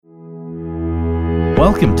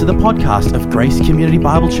Welcome to the podcast of Grace Community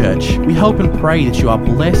Bible Church. We hope and pray that you are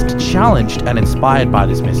blessed, challenged, and inspired by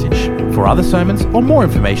this message. For other sermons or more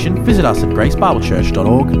information, visit us at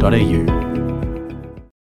gracebiblechurch.org.au.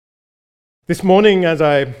 This morning, as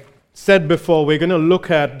I said before, we're going to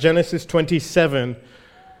look at Genesis 27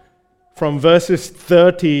 from verses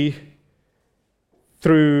 30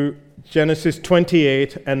 through Genesis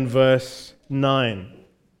 28 and verse 9.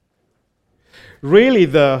 Really,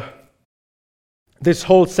 this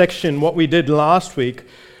whole section, what we did last week,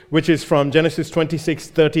 which is from Genesis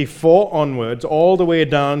 26:34 onwards, all the way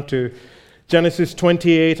down to Genesis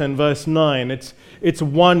 28 and verse 9, it's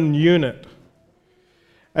one unit.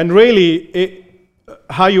 And really,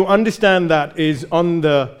 how you understand that is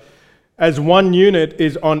as one unit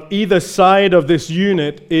is on either side of this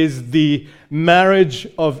unit is the marriage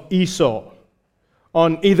of Esau.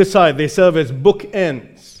 On either side, they serve as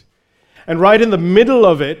bookends. And right in the middle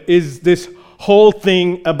of it is this whole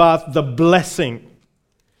thing about the blessing.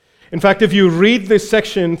 In fact, if you read this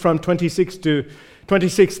section from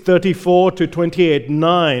 26:34 to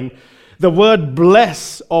 28:9, the word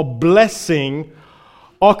bless or blessing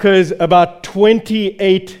occurs about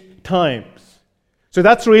 28 times. So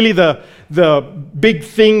that's really the big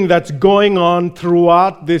thing that's going on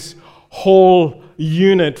throughout this whole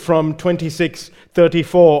unit from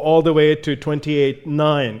 26:34 all the way to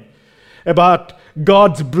 28:9. About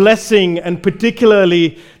God's blessing, and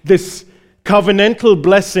particularly this covenantal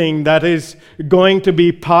blessing that is going to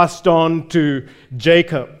be passed on to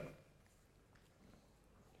Jacob.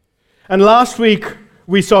 And last week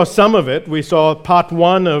we saw some of it. We saw part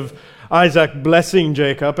one of Isaac blessing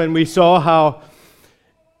Jacob, and we saw how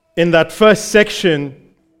in that first section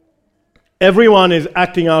everyone is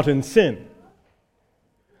acting out in sin.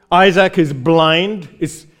 Isaac is blind,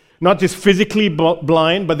 is not just physically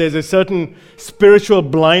blind, but there's a certain spiritual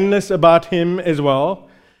blindness about him as well.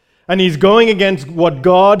 And he's going against what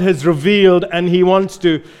God has revealed, and he wants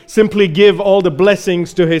to simply give all the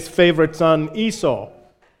blessings to his favorite son, Esau.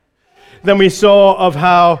 Then we saw of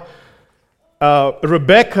how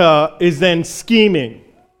Rebekah is then scheming,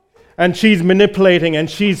 and she's manipulating, and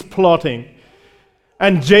she's plotting.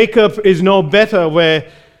 And Jacob is no better, where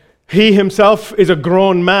he himself is a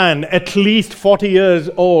grown man, at least 40 years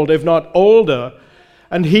old, if not older,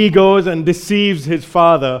 and he goes and deceives his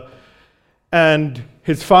father, and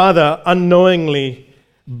his father unknowingly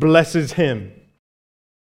blesses him.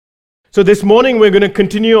 So this morning we're going to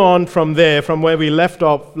continue on from there, from where we left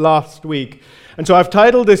off last week. And so I've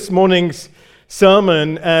titled this morning's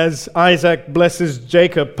sermon as Isaac Blesses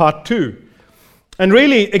Jacob, Part 2. And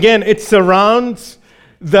really, again, it surrounds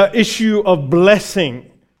the issue of blessing.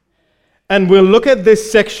 And we'll look at this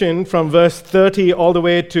section from verse 30 all the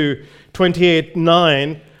way to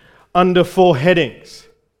 28:9 under four headings.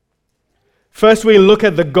 First, we'll look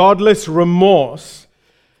at the godless remorse.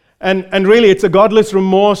 And really, it's a godless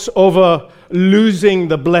remorse over losing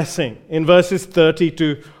the blessing in verses 30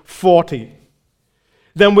 to 40.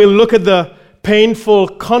 Then we'll look at the painful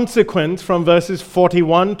consequence from verses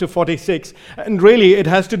 41 to 46. And really, it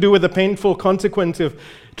has to do with the painful consequence of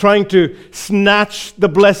trying to snatch the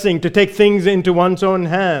blessing, to take things into one's own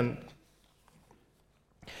hand.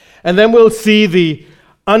 And then we'll see the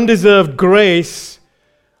undeserved grace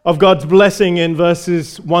of God's blessing in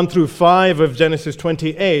verses 1 through 5 of Genesis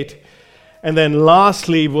 28. And then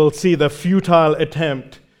lastly, we'll see the futile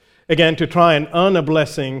attempt, again, to try and earn a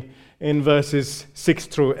blessing in verses 6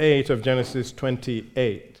 through 8 of Genesis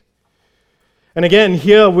 28. And again,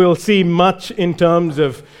 here we'll see much in terms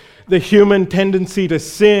of the human tendency to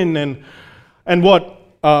sin and what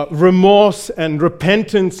remorse and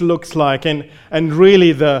repentance looks like, and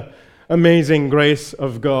really the amazing grace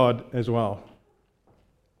of God as well.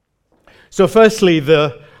 So firstly,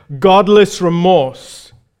 the godless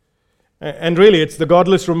remorse. And really, it's the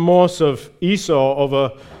godless remorse of Esau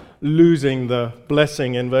over losing the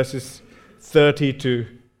blessing in verses 30 to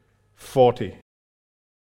 40.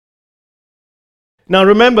 Now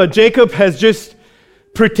remember, Jacob has just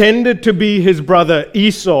pretended to be his brother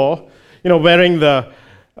Esau, wearing the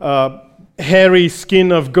hairy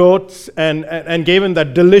skin of goats, and gave him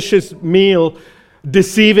that delicious meal,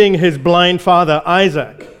 deceiving his blind father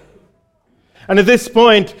Isaac. And at this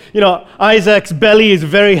point, Isaac's belly is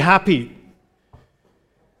very happy.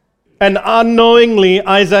 And unknowingly,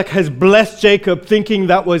 Isaac has blessed Jacob, thinking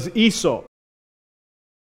that was Esau.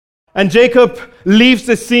 And Jacob leaves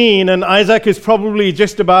the scene, and Isaac is probably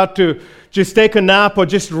just about to just take a nap or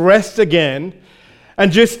just rest again.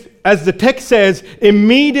 And just as the text says,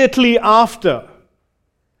 immediately after,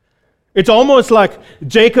 it's almost like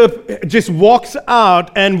Jacob just walks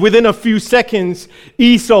out, and within a few seconds,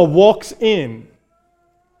 Esau walks in.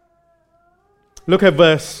 Look at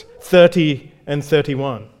verse 30 and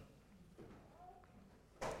 31.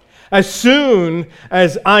 As soon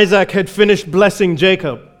as Isaac had finished blessing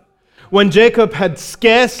Jacob, when Jacob had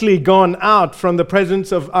scarcely gone out from the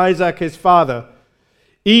presence of Isaac his father,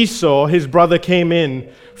 Esau his brother came in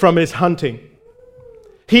from his hunting.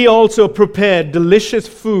 He also prepared delicious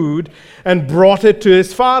food and brought it to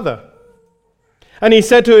his father. And he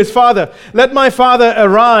said to his father, "Let my father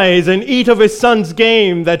arise and eat of his son's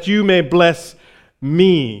game, that you may bless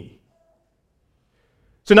me."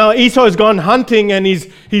 So now Esau has gone hunting, and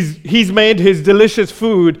he's made his delicious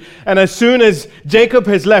food. And as soon as Jacob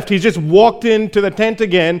has left, he's just walked into the tent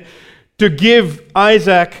again to give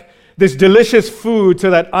Isaac this delicious food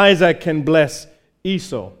so that Isaac can bless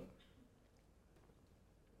Esau.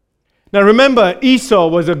 Now remember, Esau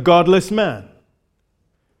was a godless man.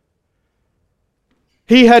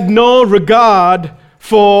 He had no regard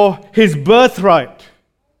for his birthright.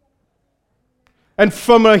 And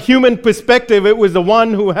from a human perspective, it was the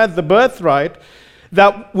one who had the birthright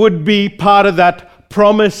that would be part of that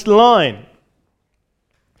promised line.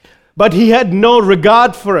 But he had no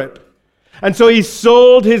regard for it. And so he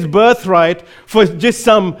sold his birthright for just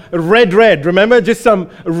some red, remember? Just some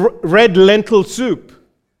red lentil soup.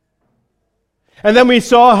 And then we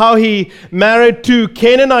saw how he married two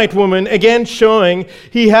Canaanite women, again showing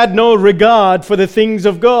he had no regard for the things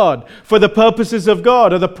of God, for the purposes of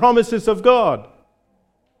God, or the promises of God.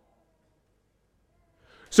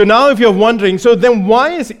 So now if you're wondering, so then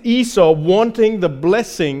why is Esau wanting the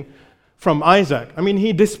blessing from Isaac? I mean,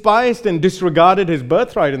 he despised and disregarded his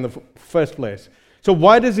birthright in the first place. So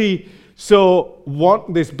why does he so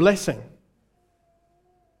want this blessing?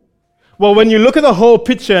 Well, when you look at the whole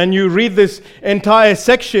picture and you read this entire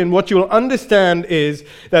section, what you'll understand is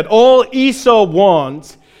that all Esau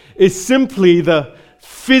wants is simply the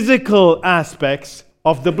physical aspects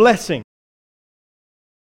of the blessing.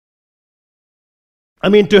 I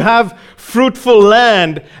mean, to have fruitful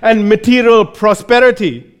land and material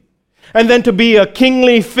prosperity, and then to be a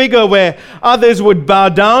kingly figure where others would bow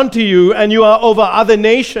down to you and you are over other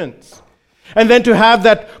nations. And then to have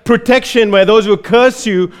that protection where those who curse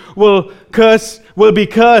you will be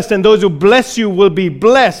cursed, and those who bless you will be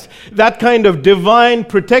blessed. That kind of divine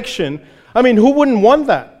protection. I mean, who wouldn't want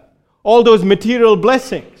that? All those material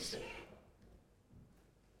blessings.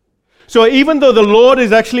 So even though the Lord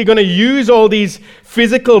is actually going to use all these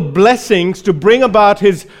physical blessings to bring about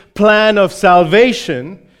his plan of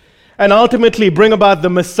salvation and ultimately bring about the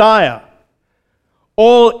Messiah,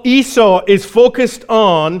 all Esau is focused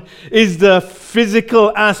on is the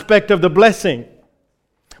physical aspect of the blessing.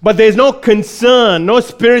 But there's no concern, no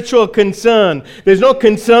spiritual concern. There's no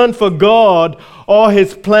concern for God or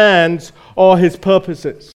his plans or his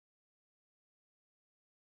purposes.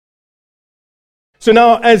 So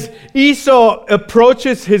now as Esau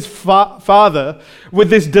approaches his father with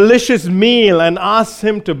this delicious meal and asks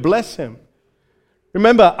him to bless him,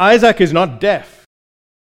 remember, Isaac is not deaf.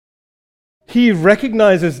 He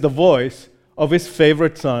recognizes the voice of his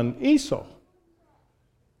favorite son, Esau.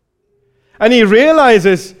 And he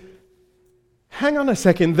realizes, hang on a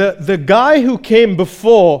second, the guy who came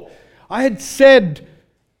before, I had said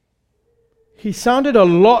he sounded a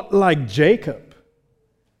lot like Jacob.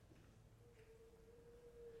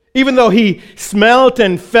 Even though he smelt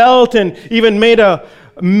and felt and even made a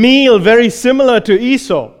meal very similar to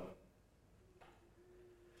Esau.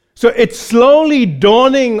 So it's slowly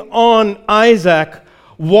dawning on Isaac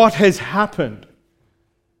what has happened.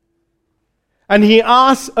 And he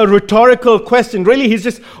asks a rhetorical question. Really, he's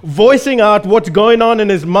just voicing out what's going on in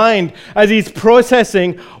his mind as he's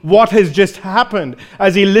processing what has just happened,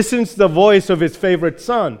 as he listens to the voice of his favorite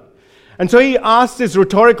son. And so he asks this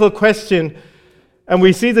rhetorical question, and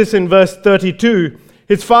we see this in verse 32.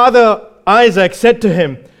 His father Isaac said to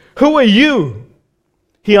him, "Who are you?"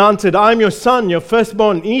 He answered, "I am your son, your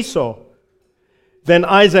firstborn Esau." Then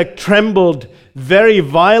Isaac trembled very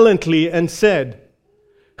violently and said,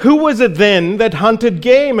 "Who was it then that hunted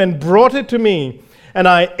game and brought it to me? And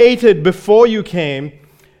I ate it before you came,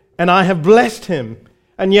 and I have blessed him.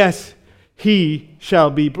 And yes, he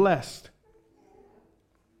shall be blessed."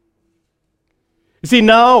 You see,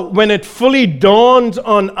 now when it fully dawns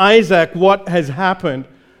on Isaac what has happened,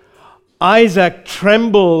 Isaac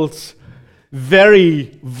trembles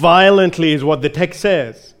very violently, is what the text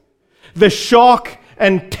says. The shock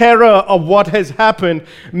and terror of what has happened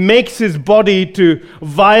makes his body to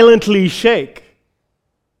violently shake.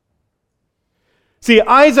 See,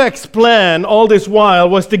 Isaac's plan all this while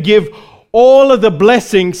was to give all of the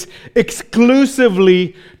blessings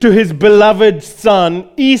exclusively to his beloved son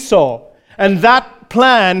Esau. And that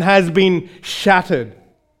plan has been shattered.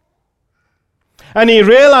 And he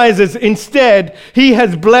realizes instead he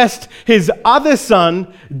has blessed his other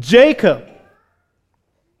son, Jacob.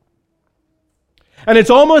 And it's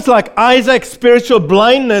almost like Isaac's spiritual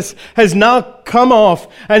blindness has now come off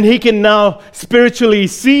and he can now spiritually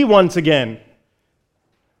see once again.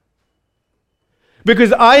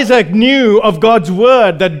 Because Isaac knew of God's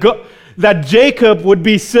word that Jacob would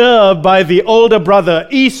be served by the older brother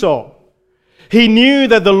Esau. He knew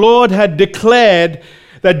that the Lord had declared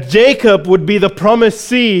that Jacob would be the promised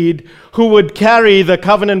seed who would carry the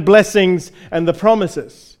covenant blessings and the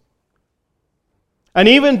promises. And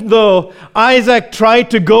even though Isaac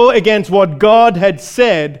tried to go against what God had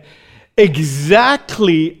said,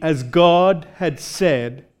 exactly as God had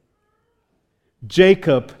said,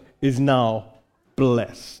 Jacob is now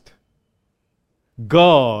blessed.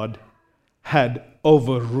 God had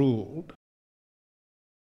overruled.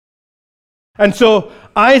 And so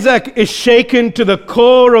Isaac is shaken to the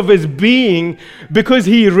core of his being because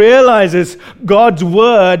he realizes God's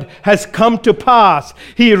word has come to pass.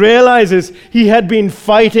 He realizes he had been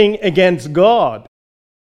fighting against God.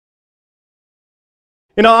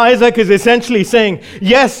 Isaac is essentially saying,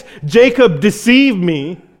 yes, Jacob deceived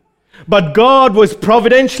me, but God was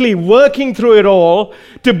providentially working through it all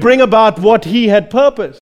to bring about what he had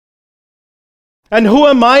purposed. And who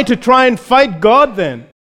am I to try and fight God then?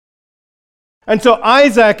 And so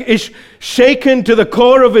Isaac is shaken to the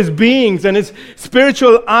core of his beings, and his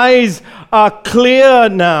spiritual eyes are clear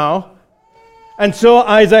now. And so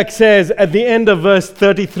Isaac says at the end of verse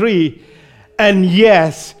 33, and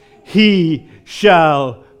yes, he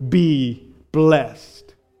shall be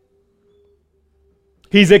blessed.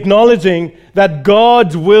 He's acknowledging that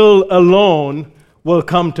God's will alone will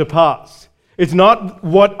come to pass. It's not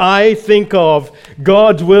what I think of.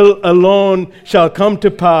 God's will alone shall come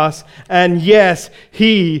to pass, and yes,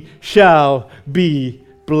 he shall be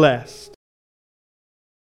blessed.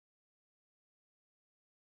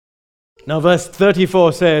 Now, verse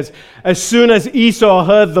 34 says, as soon as Esau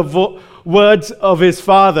heard the words of his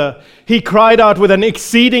father, he cried out with an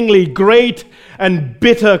exceedingly great and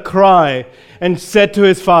bitter cry, and said to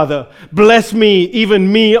his father, bless me,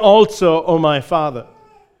 even me also, O my father.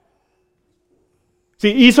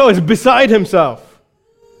 See, Esau is beside himself.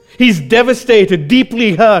 He's devastated,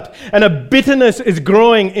 deeply hurt, and a bitterness is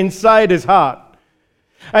growing inside his heart.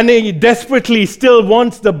 And he desperately still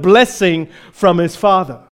wants the blessing from his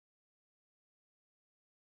father.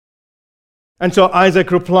 And so Isaac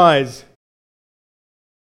replies,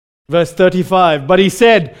 verse 35, but he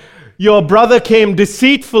said, your brother came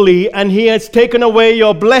deceitfully, and he has taken away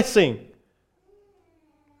your blessing.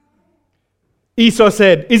 Esau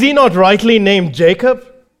said, is he not rightly named Jacob?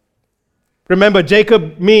 Remember,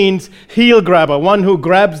 Jacob means heel grabber, one who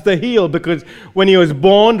grabs the heel, because when he was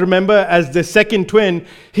born, remember, as the second twin,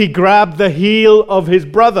 he grabbed the heel of his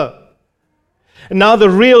brother. And now the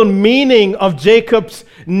real meaning of Jacob's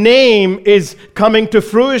name is coming to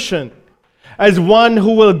fruition, as one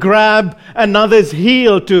who will grab another's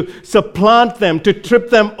heel to supplant them, to trip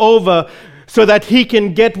them over, so that he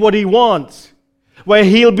can get what he wants. Where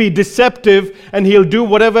he'll be deceptive and he'll do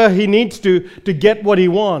whatever he needs to get what he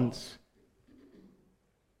wants.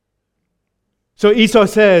 So Esau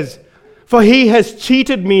says, for he has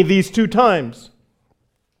cheated me these 2 times.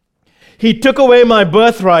 He took away my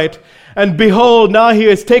birthright, and behold, now he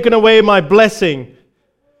has taken away my blessing.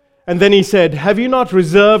 And then he said, have you not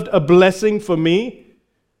reserved a blessing for me?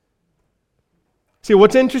 See,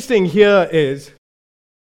 what's interesting here is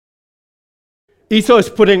Esau is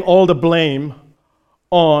putting all the blame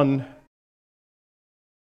on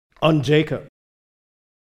Jacob.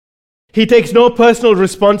 He takes no personal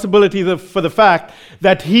responsibility for the fact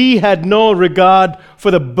that he had no regard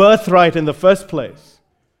for the birthright in the first place.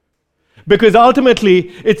 Because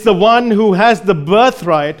ultimately, it's the one who has the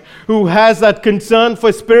birthright, who has that concern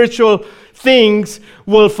for spiritual things,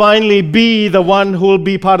 will finally be the one who will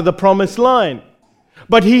be part of the promised line.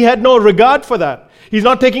 But he had no regard for that. He's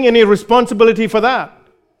not taking any responsibility for that.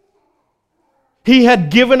 He had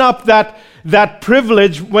given up that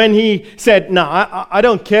privilege when he said, no, I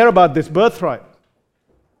don't care about this birthright.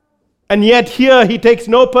 And yet here he takes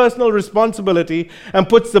no personal responsibility and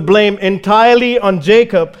puts the blame entirely on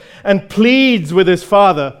Jacob and pleads with his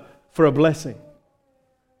father for a blessing.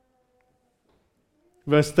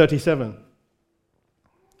 Verse 37.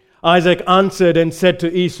 Isaac answered and said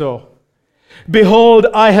to Esau, behold,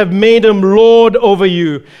 I have made him lord over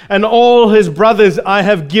you, and all his brothers I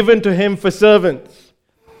have given to him for servants.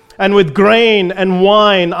 And with grain and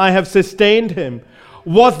wine I have sustained him.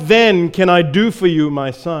 What then can I do for you,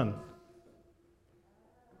 my son?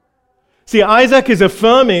 See, Isaac is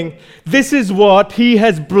affirming this is what he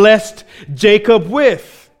has blessed Jacob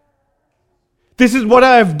with. This is what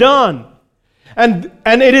I have done. And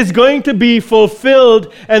it is going to be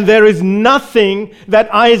fulfilled, and there is nothing that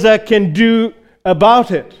Isaac can do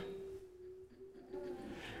about it.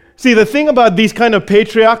 See, the thing about these kind of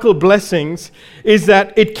patriarchal blessings is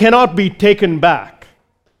that it cannot be taken back.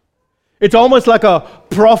 It's almost like a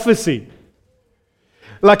prophecy.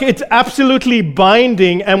 Like it's absolutely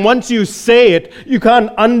binding, and once you say it, you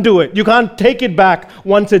can't undo it. You can't take it back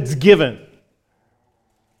once it's given.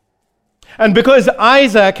 And because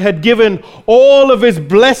Isaac had given all of his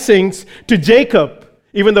blessings to Jacob,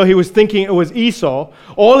 even though he was thinking it was Esau,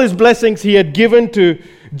 all his blessings he had given to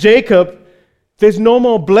Jacob, there's no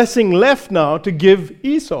more blessing left now to give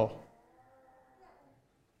Esau.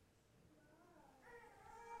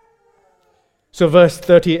 So verse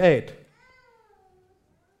 38,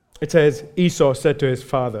 it says, Esau said to his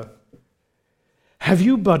father, "Have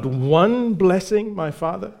you but one blessing, my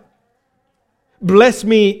father? Bless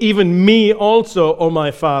me, even me also, O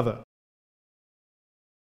my father."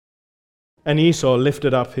 And Esau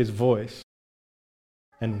lifted up his voice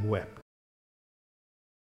and wept.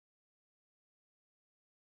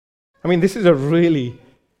 I mean, this is a really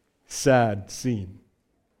sad scene.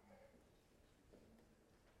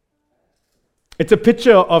 It's a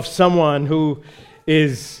picture of someone who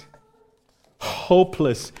is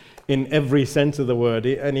hopeless in every sense of the word,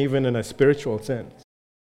 and even in a spiritual sense.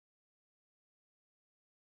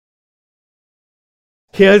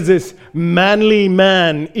 Here's this manly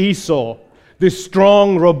man, Esau, this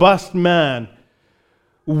strong, robust man,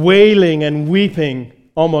 wailing and weeping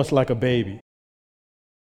almost like a baby.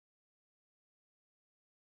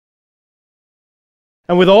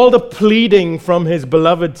 And with all the pleading from his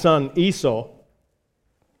beloved son Esau,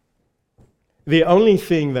 the only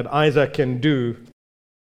thing that Isaac can do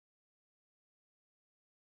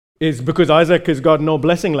is, because Isaac has got no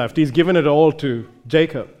blessing left, he's given it all to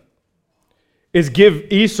Jacob, is give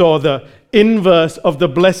Esau the inverse of the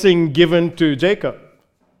blessing given to Jacob.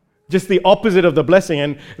 Just the opposite of the blessing.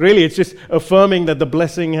 And really, it's just affirming that the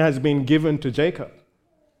blessing has been given to Jacob.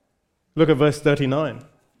 Look at verse 39.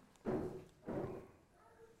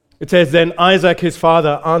 It says, "Then Isaac his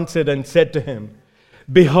father answered and said to him,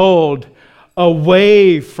 Behold,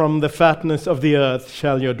 away from the fatness of the earth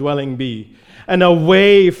shall your dwelling be, and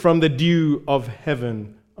away from the dew of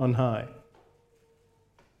heaven on high."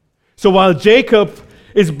 So while Jacob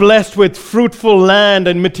is blessed with fruitful land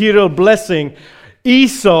and material blessing,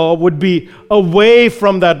 Esau would be away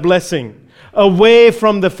from that blessing, away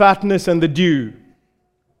from the fatness and the dew.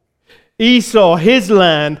 Esau, his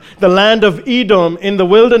land, the land of Edom in the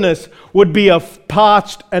wilderness, would be a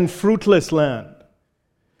parched and fruitless land.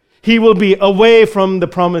 He will be away from the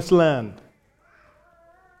promised land.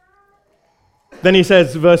 Then he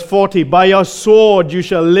says, verse 40, "By your sword you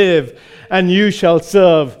shall live, and you shall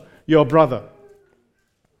serve your brother."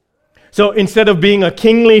 So instead of being a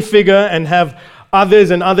kingly figure and have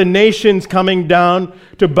others and other nations coming down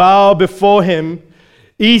to bow before him,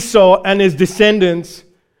 Esau and his descendants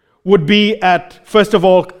would be first of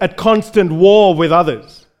all, at constant war with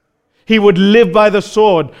others. He would live by the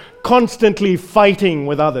sword, constantly fighting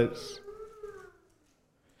with others.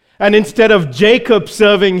 And instead of Jacob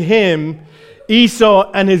serving him,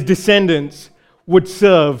 Esau and his descendants would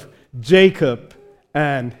serve Jacob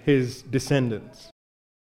and his descendants.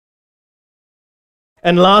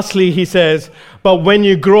 And lastly, he says, "But when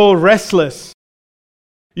you grow restless,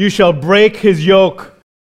 you shall break his yoke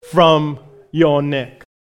from your neck."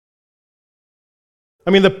 I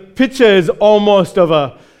mean, the picture is almost of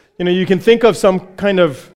you can think of some kind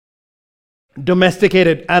of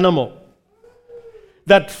domesticated animal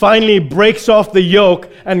that finally breaks off the yoke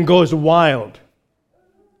and goes wild.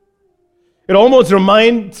 It almost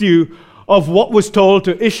reminds you of what was told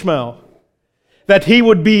to Ishmael, that he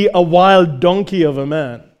would be a wild donkey of a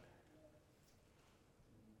man.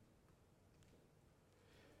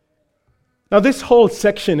 Now, this whole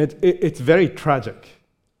section, it's very tragic.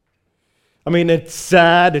 I mean, it's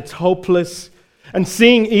sad, it's hopeless. And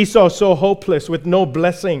seeing Esau so hopeless with no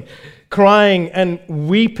blessing, crying and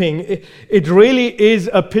weeping, it really is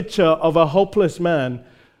a picture of a hopeless man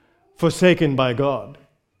forsaken by God.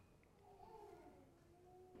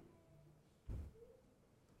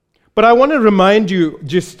 But I want to remind you,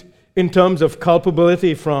 just in terms of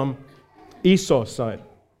culpability from Esau's side.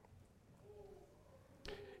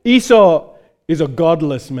 Esau is a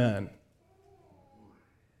godless man.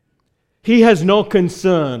 He has no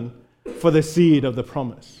concern for the seed of the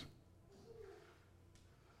promise.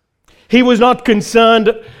 He was not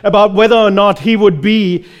concerned about whether or not he would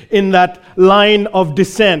be in that line of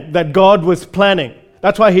descent that God was planning.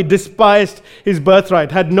 That's why he despised his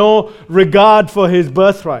birthright, had no regard for his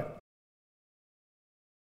birthright.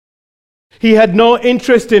 He had no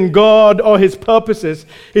interest in God or his purposes.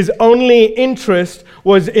 His only interest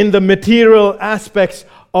was in the material aspects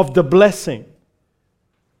of the blessing.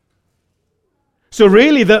 So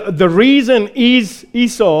really, the reason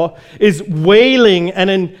Esau is wailing and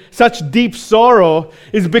in such deep sorrow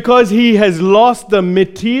is because he has lost the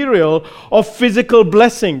material of physical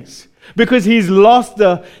blessings, because he's lost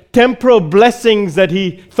the temporal blessings that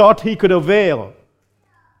he thought he could avail.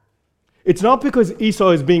 It's not because Esau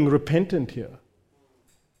is being repentant here.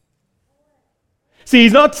 See,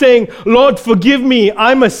 he's not saying, Lord, forgive me,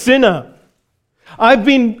 I'm a sinner. I've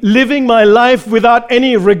been living my life without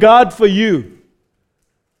any regard for you.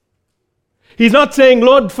 He's not saying,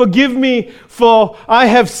 Lord, forgive me for I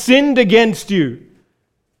have sinned against you.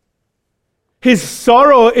 His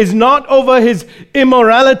sorrow is not over his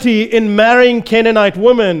immorality in marrying Canaanite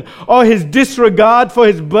women or his disregard for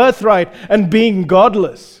his birthright and being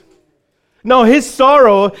godless. No, his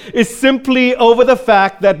sorrow is simply over the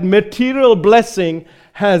fact that material blessing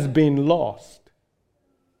has been lost.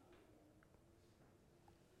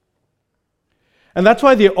 And that's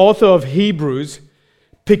why the author of Hebrews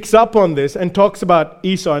picks up on this and talks about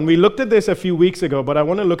Esau. And we looked at this a few weeks ago, but I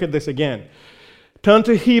want to look at this again. Turn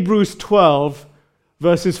to Hebrews 12,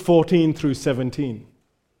 verses 14 through 17.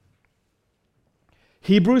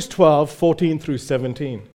 Hebrews 12, 14 through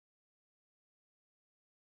 17.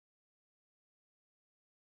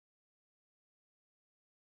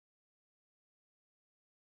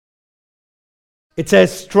 It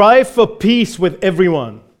says, strive for peace with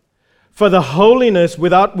everyone, for the holiness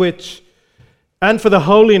without which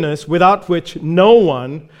no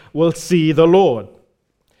one will see the Lord.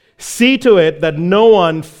 See to it that no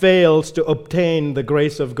one fails to obtain the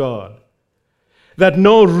grace of God, that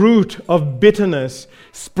no root of bitterness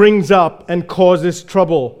springs up and causes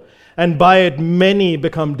trouble, and by it many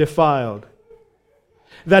become defiled.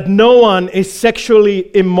 That no one is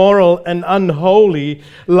sexually immoral and unholy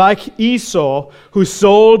like Esau, who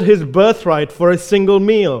sold his birthright for a single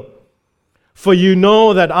meal. For you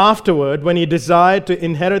know that afterward, when he desired to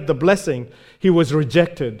inherit the blessing, he was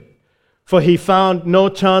rejected. For he found no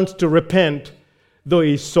chance to repent, though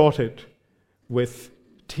he sought it with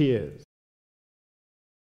tears.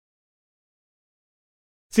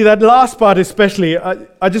 See, that last part especially,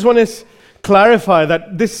 I just want to clarify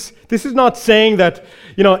that this is not saying that,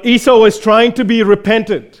 Esau was trying to be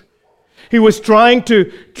repentant. He was trying to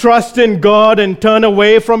trust in God and turn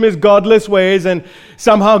away from his godless ways, and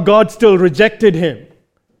somehow God still rejected him.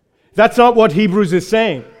 That's not what Hebrews is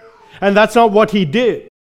saying. And that's not what he did.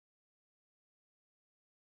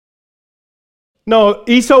 No,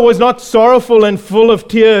 Esau was not sorrowful and full of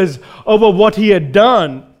tears over what he had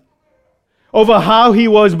done, over how he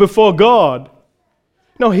was before God.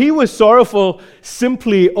 No, he was sorrowful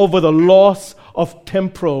simply over the loss of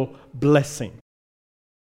temporal blessing.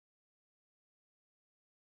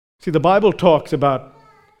 See, the Bible talks about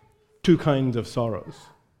two kinds of sorrows: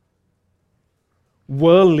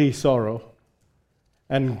 worldly sorrow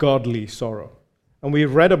and godly sorrow. And we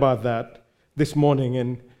read about that this morning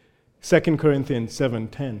in 2 Corinthians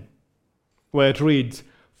 7:10, where it reads,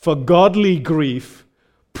 "For godly grief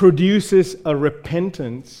produces a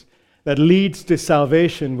repentance that leads to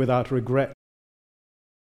salvation without regret,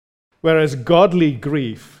 whereas godly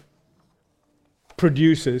grief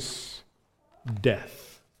produces death."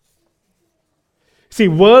 See,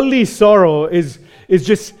 worldly sorrow is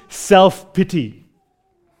just self-pity.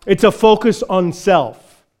 It's a focus on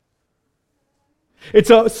self. It's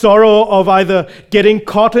a sorrow of either getting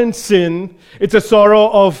caught in sin. It's a sorrow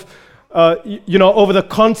of, over the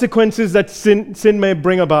consequences that sin may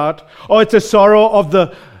bring about. Or it's a sorrow of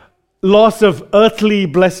the loss of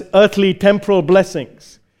earthly temporal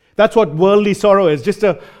blessings. That's what worldly sorrow is. Just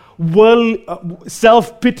a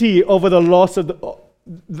self-pity over the loss of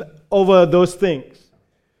over those things.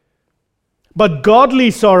 But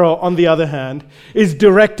godly sorrow, on the other hand, is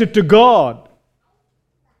directed to God,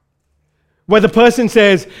 where the person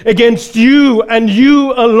says, "Against you and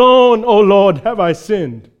you alone, O Lord, have I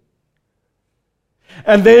sinned."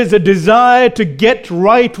 And there's a desire to get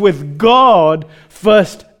right with God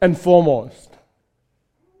first and foremost.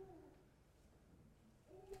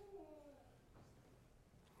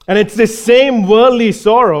 And it's this same worldly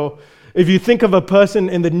sorrow, if you think of a person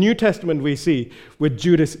in the New Testament we see with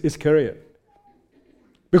Judas Iscariot.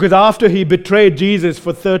 Because after he betrayed Jesus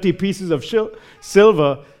for 30 pieces of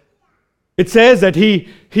silver, it says that he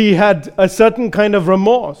had a certain kind of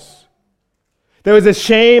remorse. There was a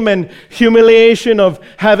shame and humiliation of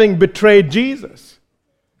having betrayed Jesus.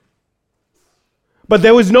 But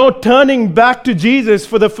there was no turning back to Jesus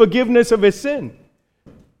for the forgiveness of his sin.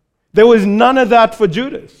 There was none of that for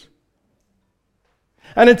Judas.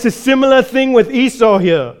 And it's a similar thing with Esau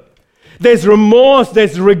here. There's remorse,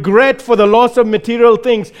 there's regret for the loss of material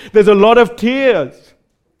things. There's a lot of tears.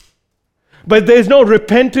 But there's no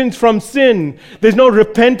repentance from sin. There's no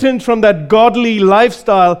repentance from that godly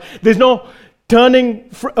lifestyle. There's no turning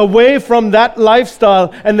away from that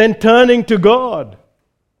lifestyle and then turning to God.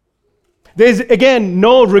 There's, again,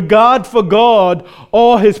 no regard for God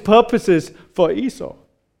or his purposes for Esau.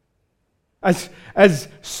 As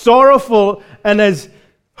sorrowful and as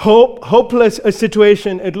hopeless a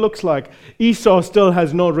situation it looks like, Esau still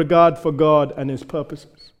has no regard for God and his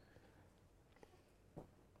purposes.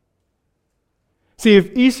 See,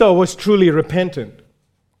 if Esau was truly repentant,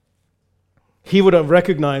 he would have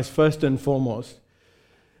recognized first and foremost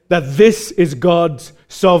that this is God's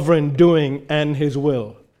sovereign doing and his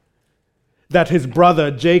will, that his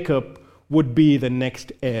brother Jacob would be the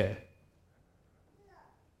next heir.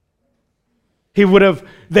 He would have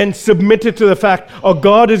then submitted to the fact, oh,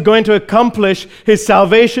 God is going to accomplish his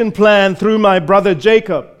salvation plan through my brother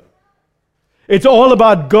Jacob. It's all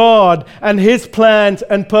about God and his plans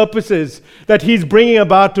and purposes that he's bringing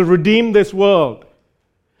about to redeem this world.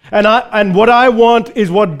 And what I want is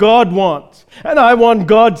what God wants. And I want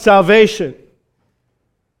God's salvation.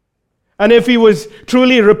 And if he was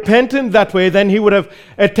truly repentant that way, then he would have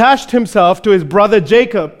attached himself to his brother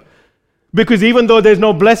Jacob. Because even though there's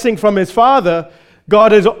no blessing from his father,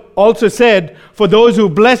 God has also said, for those who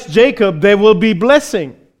bless Jacob, there will be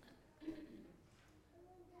blessing.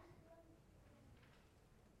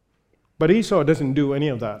 But Esau doesn't do any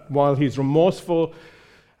of that. While he's remorseful,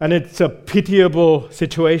 and it's a pitiable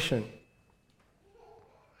situation,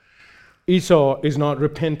 Esau is not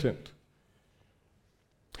repentant.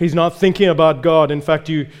 He's not thinking about God. In fact,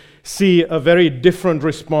 you see a very different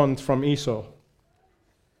response from Esau.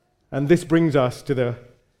 And this brings us to the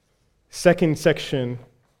second section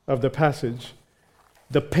of the passage,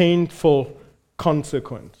 the painful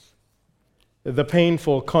consequence. The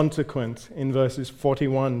painful consequence in verses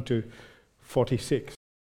 41 to 46.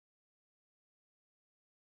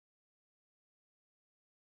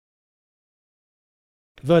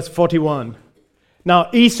 Verse 41. Now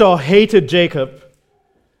Esau hated Jacob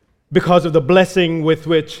because of the blessing with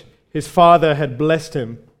which his father had blessed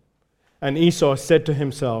him. And Esau said to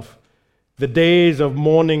himself, the days of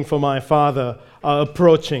mourning for my father are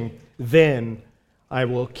approaching. Then I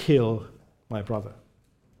will kill my brother.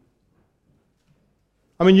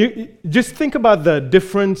 I mean, you just think about the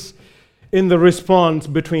difference in the response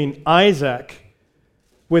between Isaac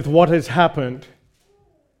with what has happened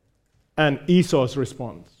and Esau's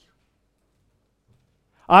response.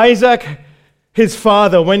 Isaac, his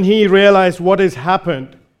father, when he realized what has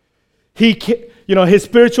happened, his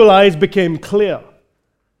spiritual eyes became clear.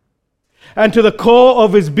 And to the core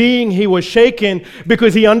of his being, he was shaken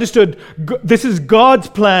because he understood this is God's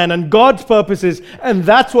plan and God's purposes, and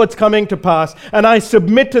that's what's coming to pass. And I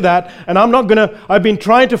submit to that, and I've been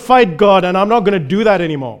trying to fight God, and I'm not going to do that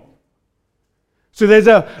anymore. So there's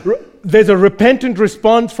a repentant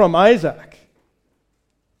response from Isaac.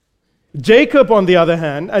 Jacob, on the other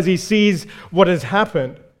hand, as he sees what has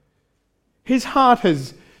happened, his heart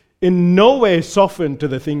has in no way softened to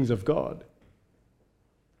the things of God.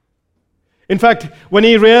 In fact, when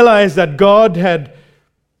he realized that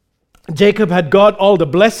Jacob had got all the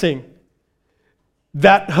blessing,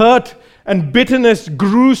 that hurt and bitterness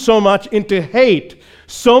grew so much into hate,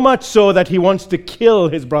 so much so that he wants to kill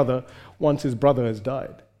his brother once his brother has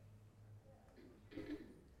died.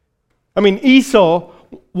 I mean, Esau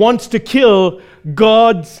wants to kill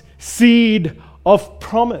God's seed of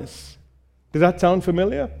promise. Does that sound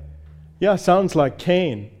familiar? Yeah, sounds like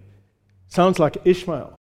Cain. Sounds like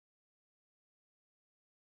Ishmael.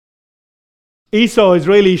 Esau is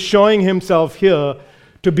really showing himself here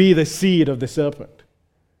to be the seed of the serpent.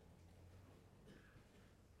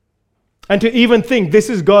 And to even think this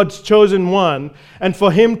is God's chosen one, and for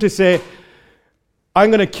him to say,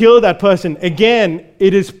 I'm going to kill that person, again,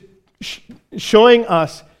 it is showing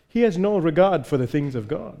us he has no regard for the things of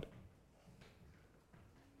God.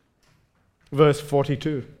 Verse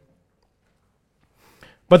 42.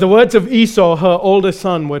 But the words of Esau, her older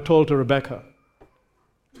son, were told to Rebekah.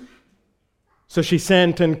 So she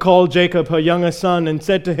sent and called Jacob, her younger son, and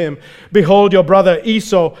said to him, behold, your brother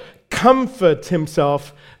Esau comforts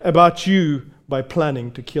himself about you by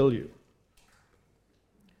planning to kill you.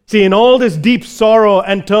 See, in all this deep sorrow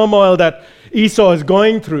and turmoil that Esau is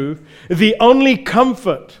going through, the only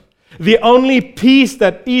comfort The only peace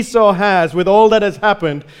that Esau has with all that has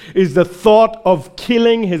happened is the thought of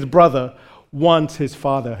killing his brother once his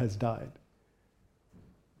father has died.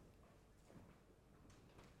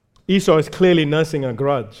 Esau is clearly nursing a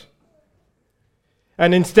grudge.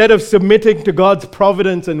 And instead of submitting to God's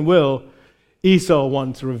providence and will, Esau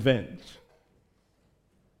wants revenge.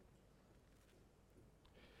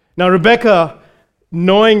 Now Rebekah,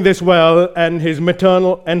 knowing this well and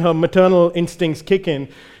her maternal instincts kick in,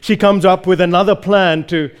 she comes up with another plan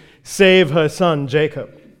to save her son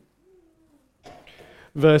Jacob.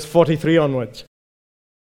 Verse 43 onwards.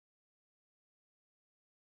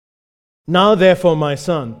 Now therefore, my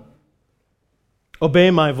son,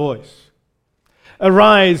 obey my voice.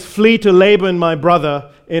 Arise, flee to Laban my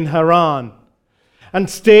brother in Haran, and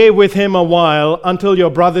stay with him a while until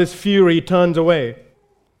your brother's fury turns away,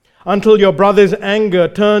 until your brother's anger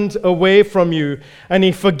turns away from you, and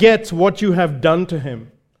he forgets what you have done to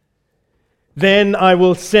him. Then I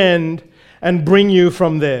will send and bring you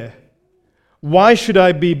from there. Why should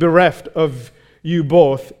I be bereft of you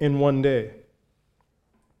both in one day?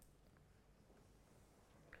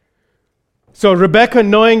 So Rebekah,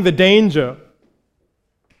 knowing the danger,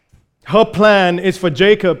 her plan is for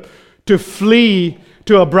Jacob to flee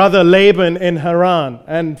to her brother Laban in Haran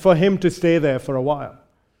and for him to stay there for a while.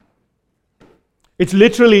 It's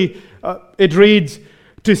literally, it reads,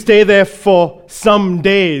 to stay there for some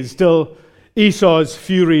days till Esau's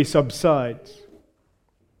fury subsides.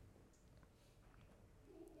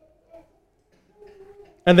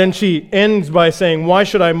 And then she ends by saying, why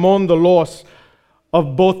should I mourn the loss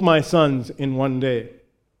of both my sons in one day?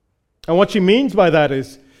 And what she means by that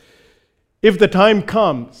is, if the time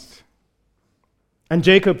comes and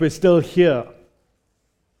Jacob is still here,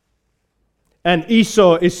 and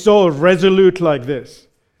Esau is so resolute like this,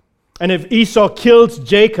 and if Esau kills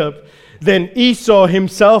Jacob, then Esau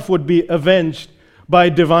himself would be avenged by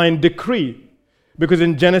divine decree. Because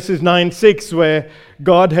in Genesis 9:6, where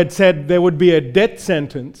God had said there would be a death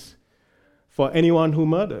sentence for anyone who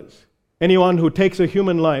murders. Anyone who takes a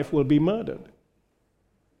human life will be murdered.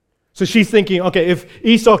 So she's thinking, okay, if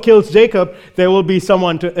Esau kills Jacob, there will be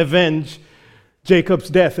someone to avenge Jacob's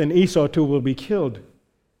death, and Esau too will be killed.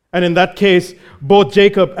 And in that case, both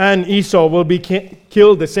Jacob and Esau will be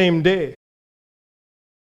killed the same day.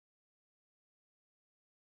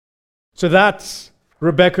 So that's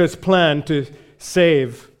Rebekah's plan to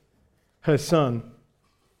save her son,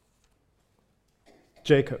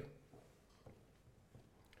 Jacob.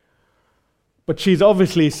 But she's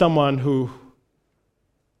obviously someone who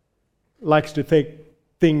likes to take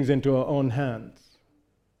things into her own hands.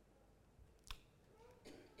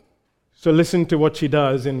 So listen to what she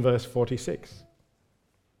does in verse 46.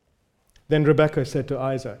 Then Rebekah said to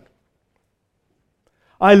Isaac,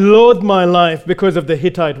 I loathe my life because of the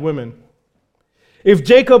Hittite women. If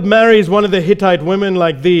Jacob marries one of the Hittite women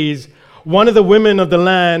like these, one of the women of the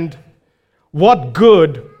land, what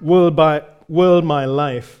good will my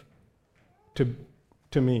life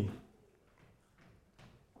to me?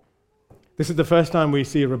 This is the first time we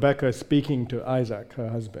see Rebekah speaking to Isaac, her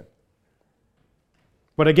husband.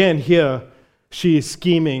 But again, here, she is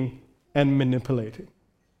scheming and manipulating.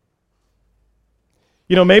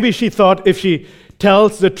 Maybe she thought if she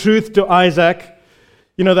tells the truth to Isaac,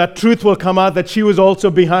 that truth will come out that she was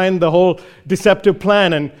also behind the whole deceptive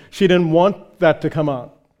plan and she didn't want that to come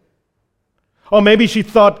out. Or maybe she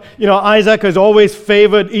thought, Isaac has always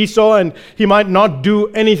favored Esau and he might not do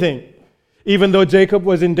anything, even though Jacob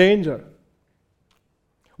was in danger.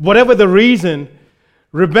 Whatever the reason,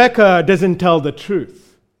 Rebekah doesn't tell the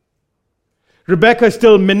truth. Rebekah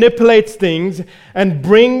still manipulates things and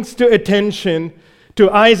brings to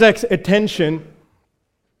Isaac's attention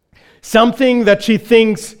something that she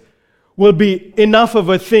thinks will be enough of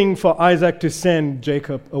a thing for Isaac to send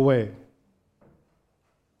Jacob away.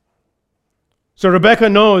 So Rebekah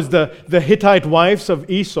knows the Hittite wives of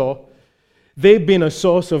Esau, they've been a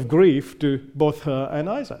source of grief to both her and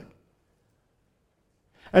Isaac.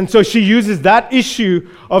 And so she uses that issue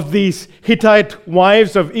of these Hittite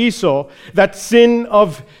wives of Esau, that sin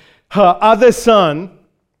of her other son,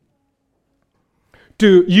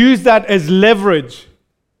 to use that as leverage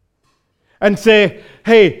and say,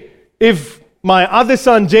 hey, if my other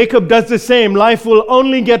son Jacob does the same, life will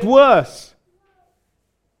only get worse.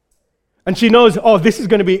 And she knows, this is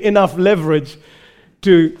going to be enough leverage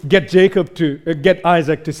to get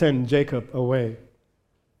Isaac to send Jacob away.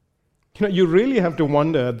 You really have to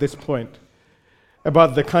wonder at this point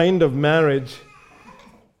about the kind of marriage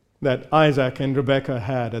that Isaac and Rebekah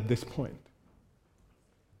had at this point.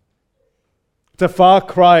 It's a far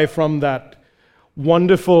cry from that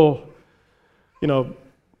wonderful,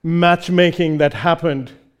 matchmaking that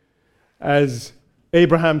happened as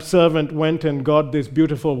Abraham's servant went and got this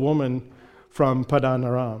beautiful woman from Padan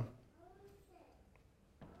Aram.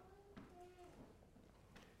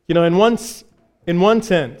 You know, in one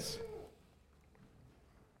sense,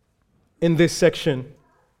 in this section,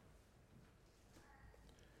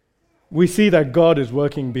 we see that God is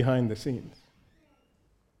working behind the scenes.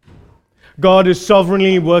 God is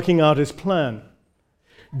sovereignly working out his plan.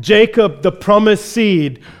 Jacob, the promised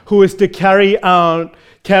seed, who is to carry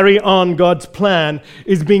on God's plan,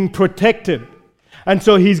 is being protected. And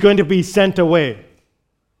so he's going to be sent away.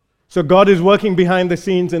 So God is working behind the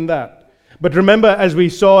scenes in that. But remember, as we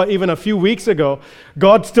saw even a few weeks ago,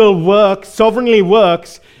 God still sovereignly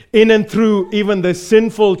works in and through even the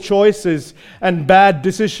sinful choices and bad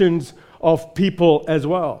decisions of people as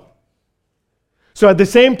well. So at the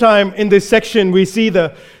same time, in this section, we see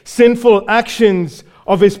the sinful actions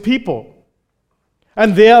of his people.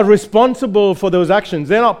 And they are responsible for those actions.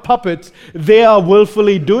 They're not puppets. They are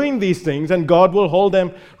willfully doing these things, and God will hold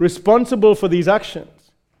them responsible for these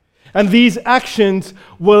actions. And these actions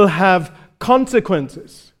will have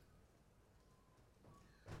consequences.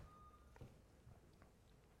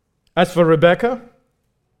 As for Rebekah,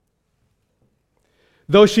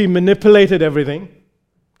 though she manipulated everything,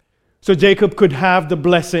 so Jacob could have the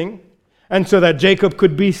blessing, and so that Jacob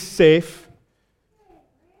could be safe,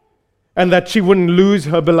 and that she wouldn't lose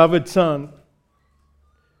her beloved son,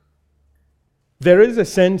 there is a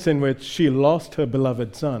sense in which she lost her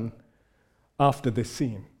beloved son after this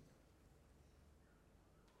scene.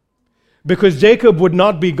 Because Jacob would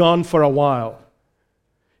not be gone for a while.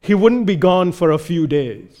 He wouldn't be gone for a few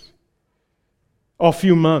days or a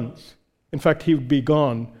few months. In fact, he would be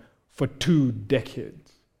gone for 2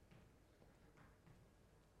 decades.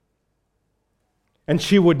 And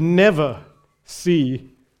she would never see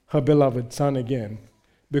her beloved son again,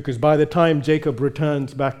 because by the time Jacob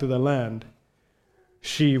returns back to the land,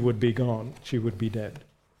 she would be gone. She would be dead.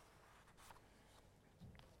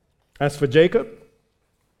 As for Jacob,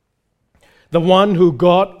 the one who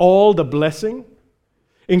got all the blessing,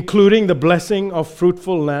 including the blessing of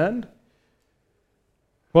fruitful land,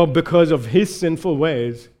 well, because of his sinful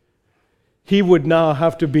ways, he would now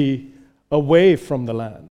have to be away from the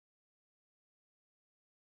land.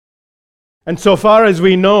 And so far as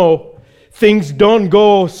we know, things don't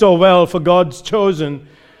go so well for God's chosen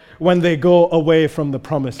when they go away from the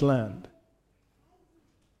promised land.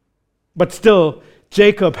 But still,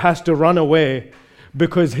 Jacob has to run away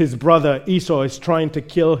because his brother Esau is trying to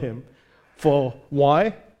kill him. For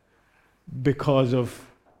why? Because of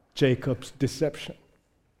Jacob's deception.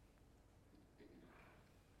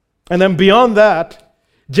 And then beyond that,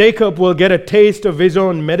 Jacob will get a taste of his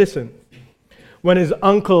own medicine when his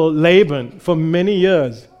uncle Laban, for many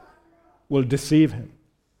years, will deceive him.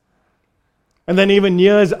 And then even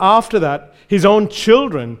years after that, his own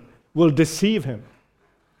children will deceive him,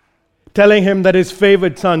 telling him that his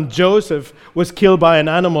favorite son Joseph was killed by an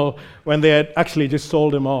animal when they had actually just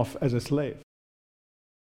sold him off as a slave.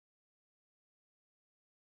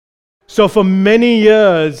 So for many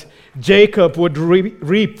years, Jacob would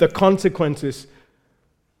reap the consequences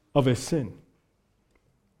of his sin.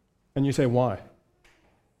 And you say, why?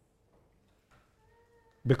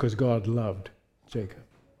 Because God loved Jacob.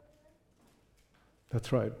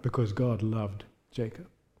 That's right, because God loved Jacob.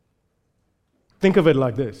 Think of it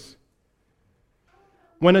like this.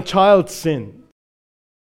 When a child sins,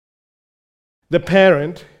 the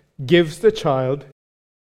parent gives the child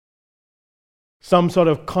some sort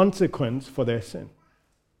of consequence for their sin.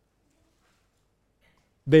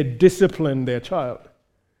 They discipline their child.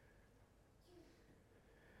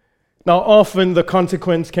 Now, often the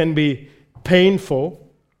consequence can be painful,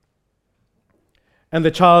 and the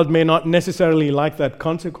child may not necessarily like that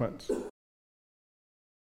consequence.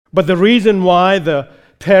 But the reason why the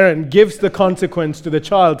parent gives the consequence to the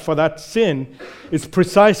child for that sin is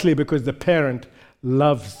precisely because the parent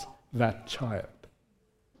loves that child.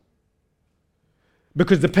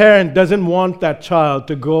 Because the parent doesn't want that child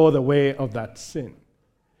to go the way of that sin.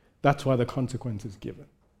 That's why the consequence is given.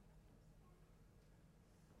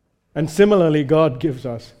 And similarly, God gives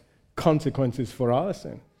us consequences for our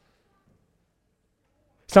sin.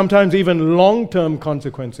 Sometimes even long-term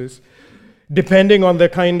consequences, depending on the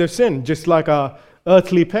kind of sin, just like our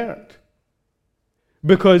earthly parent.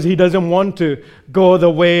 Because he doesn't want to go the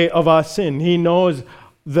way of our sin. He knows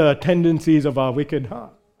the tendencies of our wicked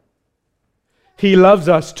heart. He loves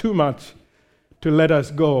us too much to let us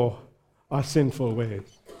go our sinful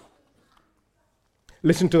ways.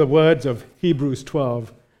 Listen to the words of Hebrews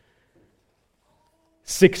 12,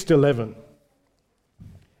 6-11.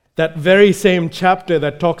 That very same chapter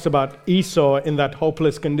that talks about Esau in that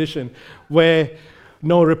hopeless condition, where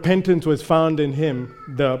no repentance was found in him,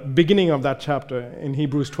 the beginning of that chapter in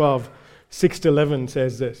Hebrews 12, 6-11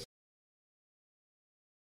 says this.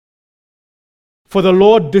 For the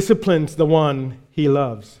Lord disciplines the one he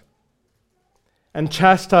loves, and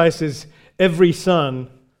chastises every son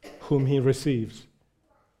whom he receives.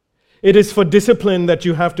 It is for discipline that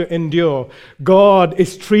you have to endure. God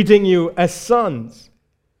is treating you as sons.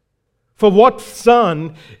 For what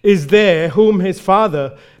son is there whom his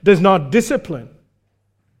father does not discipline?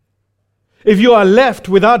 If you are left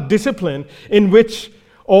without discipline in which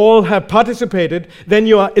all have participated, then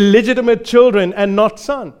you are illegitimate children and not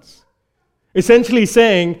sons. Essentially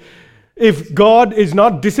saying, if God is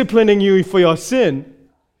not disciplining you for your sin,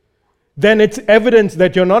 then it's evidence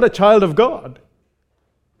that you're not a child of God.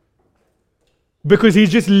 Because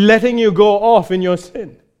he's just letting you go off in your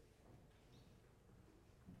sin.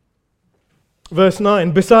 Verse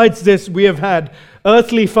 9, besides this, we have had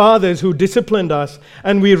earthly fathers who disciplined us,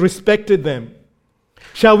 and we respected them.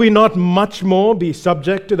 Shall we not much more be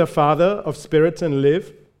subject to the Father of spirits and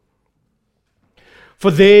live?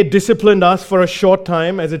 For they disciplined us for a short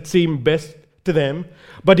time, as it seemed best to them,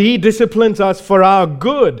 but he disciplines us for our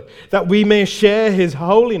good, that we may share his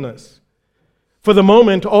holiness. For the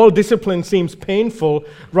moment, all discipline seems painful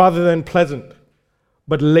rather than pleasant,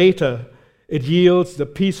 but later it yields the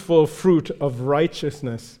peaceful fruit of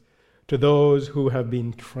righteousness to those who have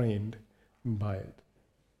been trained by it.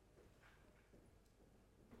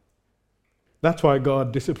 That's why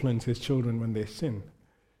God disciplines his children when they sin,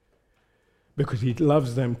 because he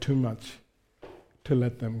loves them too much to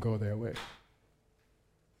let them go their way.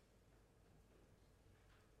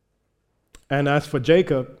 And as for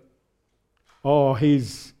Jacob,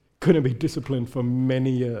 he's going to be disciplined for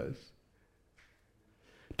many years.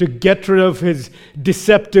 To get rid of his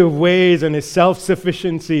deceptive ways and his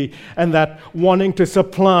self-sufficiency and that wanting to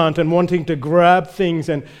supplant and wanting to grab things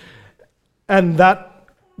and that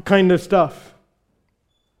kind of stuff.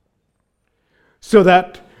 So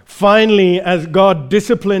that finally, as God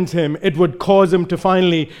disciplines him, it would cause him to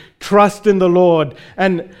finally trust in the Lord,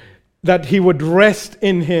 and that he would rest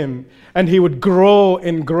in him and he would grow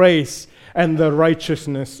in grace and the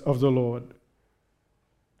righteousness of the Lord.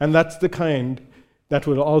 And that's the kind that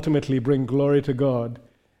will ultimately bring glory to God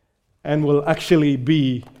and will actually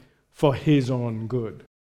be for his own good.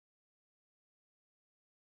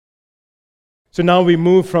 So now we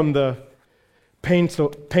move from the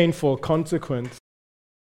painful consequence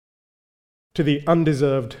to the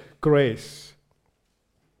undeserved grace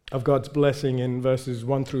of God's blessing in verses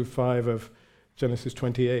 1 through 5 of Genesis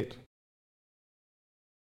 28.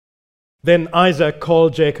 Then Isaac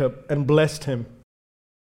called Jacob and blessed him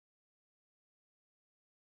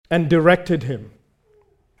and directed him,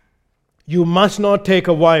 you must not take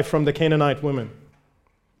a wife from the Canaanite women.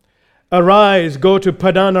 Arise, go to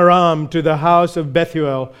Padan Aram, to the house of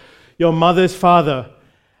Bethuel, your mother's father,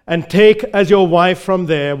 and take as your wife from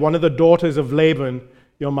there one of the daughters of Laban,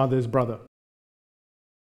 your mother's brother.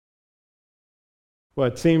 Well,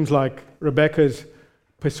 it seems like Rebekah's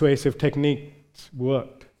persuasive techniques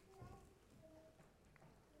worked.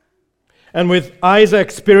 And with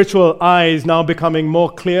Isaac's spiritual eyes now becoming more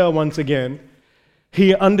clear once again,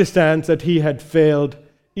 he understands that he had failed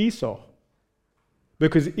Esau,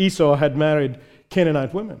 because Esau had married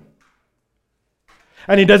Canaanite women.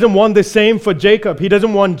 And he doesn't want the same for Jacob. He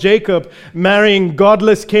doesn't want Jacob marrying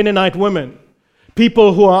godless Canaanite women,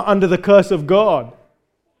 people who are under the curse of God.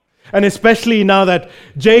 And especially now that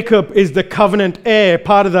Jacob is the covenant heir,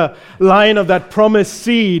 part of the line of that promised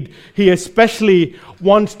seed, he especially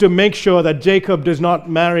wants to make sure that Jacob does not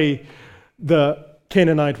marry the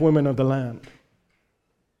Canaanite women of the land.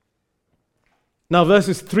 Now,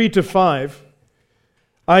 verses 3 to 5,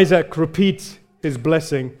 Isaac repeats his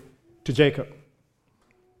blessing to Jacob.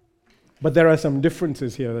 But there are some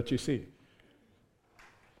differences here that you see.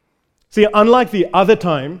 See, unlike the other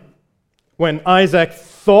time, when Isaac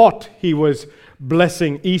thought he was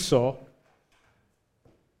blessing Esau,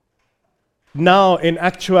 now in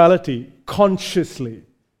actuality, consciously,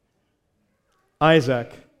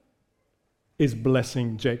 Isaac is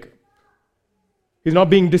blessing Jacob. He's not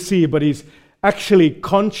being deceived, but he's actually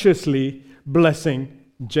consciously blessing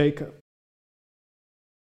Jacob.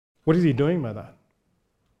 What is he doing by that?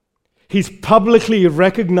 He's publicly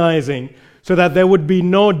recognizing so that there would be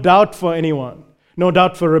no doubt for anyone. No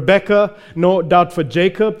doubt for Rebekah, no doubt for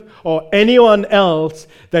Jacob, or anyone else,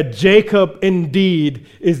 that Jacob indeed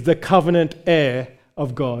is the covenant heir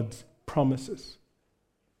of God's promises.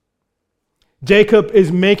 Jacob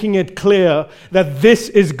is making it clear that this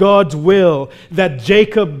is God's will, that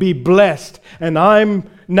Jacob be blessed, and I'm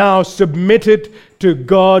now submitted to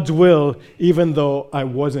God's will, even though I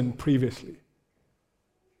wasn't previously.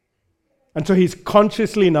 And so he's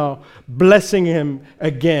consciously now blessing him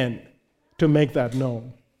again to make that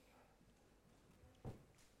known.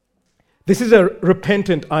 This is a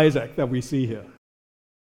repentant Isaac that we see here.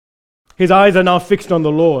 His eyes are now fixed on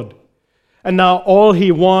the Lord. And now all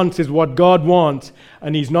he wants is what God wants,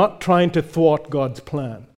 and he's not trying to thwart God's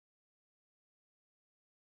plan.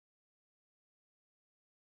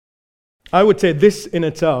 I would say this in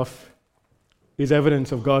itself is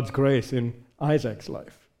evidence of God's grace in Isaac's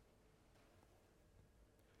life.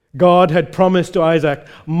 God had promised to Isaac,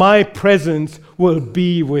 "My presence will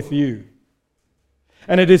be with you."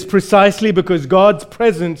 And it is precisely because God's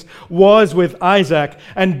presence was with Isaac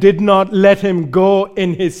and did not let him go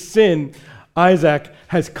in his sin, Isaac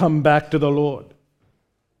has come back to the Lord.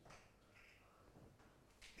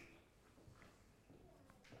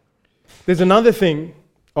 There's another thing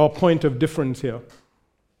or point of difference here.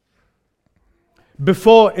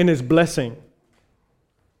 Before, in his blessing,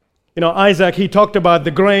 Isaac, he talked about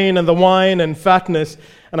the grain and the wine and fatness,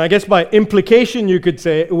 and I guess by implication you could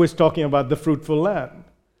say it was talking about the fruitful land.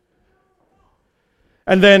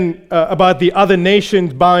 And then about the other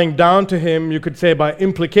nations bowing down to him, you could say by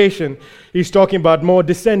implication, he's talking about more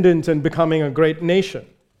descendants and becoming a great nation.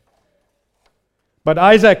 But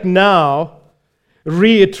Isaac now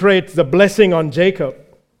reiterates the blessing on Jacob.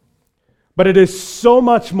 But it is so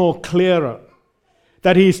much more clearer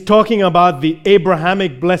that he's talking about the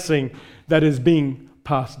Abrahamic blessing that is being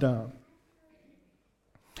passed down.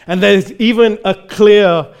 And there's even a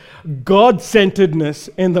clear God-centeredness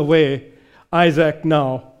in the way Isaac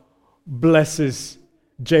now blesses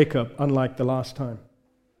Jacob, unlike the last time.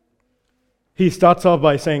 He starts off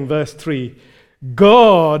by saying, verse 3,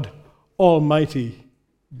 God Almighty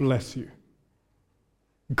bless you.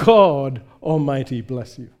 God Almighty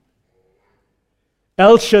bless you.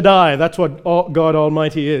 El Shaddai, that's what God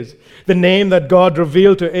Almighty is. The name that God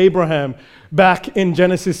revealed to Abraham back in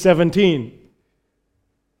Genesis 17.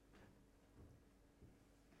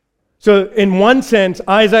 So in one sense,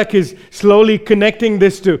 Isaac is slowly connecting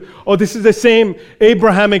this to, this is the same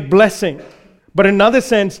Abrahamic blessing. But in another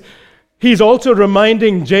sense, he's also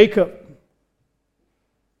reminding Jacob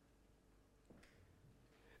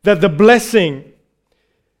that the blessing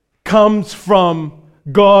comes from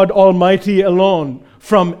God Almighty alone,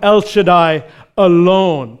 from El Shaddai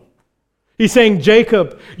alone. He's saying,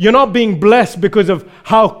 Jacob, you're not being blessed because of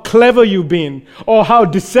how clever you've been or how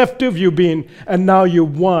deceptive you've been, and now you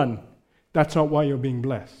won. That's not why you're being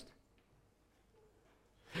blessed.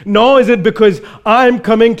 Nor is it because I'm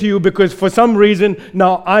coming to you because for some reason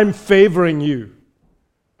now I'm favoring you.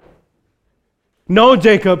 No,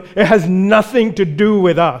 Jacob, it has nothing to do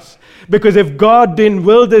with us. Because if God didn't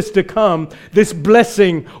will this to come, this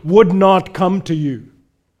blessing would not come to you.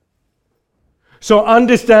 So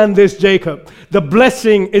understand this, Jacob. The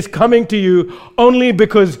blessing is coming to you only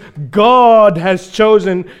because God has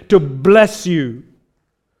chosen to bless you.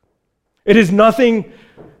 It is nothing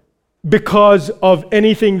because of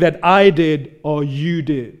anything that I did or you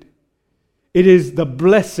did. It is the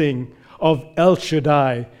blessing of El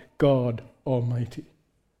Shaddai, God Almighty.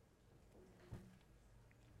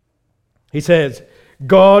 He says,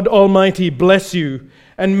 God Almighty bless you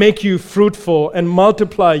and make you fruitful and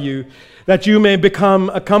multiply you, that you may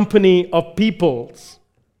become a company of peoples.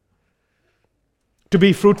 To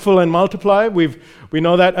be fruitful and multiply, we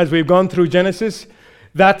know that as we've gone through Genesis.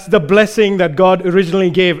 That's the blessing that God originally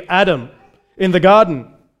gave Adam in the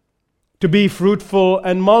garden, to be fruitful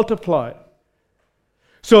and multiply.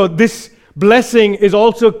 So this blessing is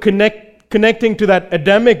also connecting to that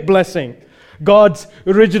Adamic blessing, God's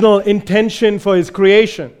original intention for his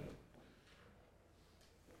creation.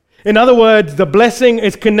 In other words, the blessing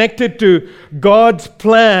is connected to God's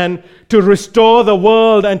plan to restore the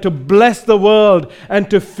world and to bless the world and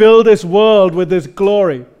to fill this world with his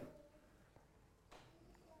glory.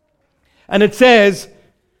 And it says,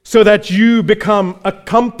 so that you become a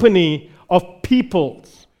company of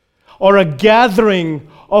peoples, or a gathering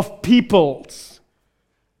of peoples,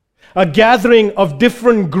 a gathering of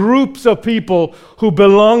different groups of people who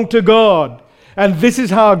belong to God. And this is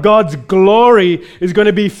how God's glory is going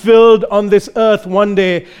to be filled on this earth one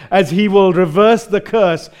day, as he will reverse the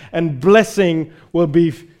curse and blessing will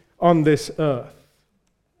be on this earth.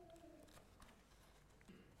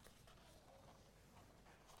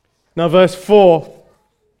 Now verse 4,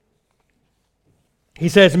 He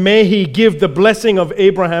says, may he give the blessing of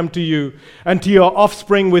Abraham to you and to your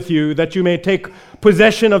offspring with you, that you may take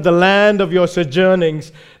possession of the land of your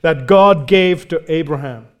sojournings that God gave to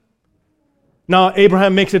Abraham. Now,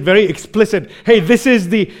 Abraham makes it very explicit. Hey, this is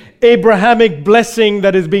the Abrahamic blessing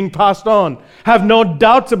that is being passed on. Have no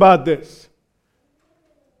doubts about this.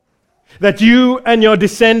 That you and your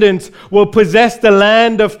descendants will possess the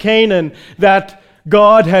land of Canaan that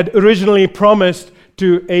God had originally promised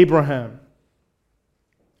to Abraham.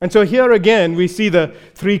 And so here again, we see the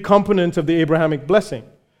three components of the Abrahamic blessing: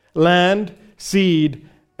 land, seed,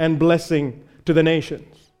 and blessing to the nations.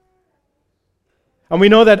 And we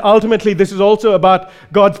know that ultimately this is also about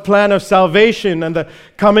God's plan of salvation and the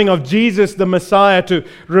coming of Jesus, the Messiah, to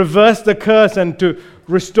reverse the curse and to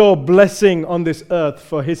restore blessing on this earth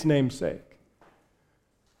for His name's sake.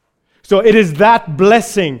 So it is that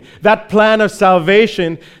blessing, that plan of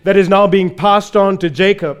salvation that is now being passed on to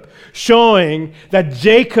Jacob, showing that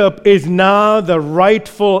Jacob is now the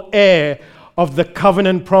rightful heir of the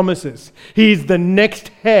covenant promises. He's the next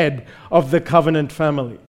head of the covenant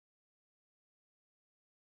family.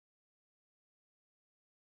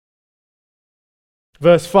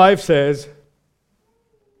 Verse 5 says,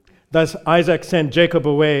 thus Isaac sent Jacob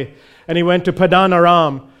away, and he went to Padan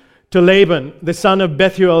Aram, to Laban, the son of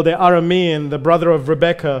Bethuel the Aramean, the brother of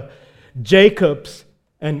Rebekah, Jacob's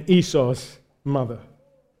and Esau's mother.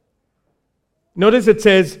 Notice it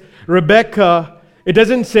says Rebekah. It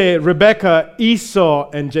doesn't say Rebekah, Esau,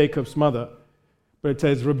 and Jacob's mother, but it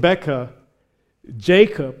says Rebekah,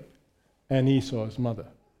 Jacob, and Esau's mother.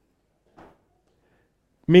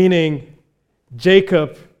 Meaning,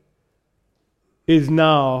 Jacob is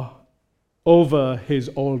now over his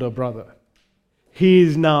older brother. He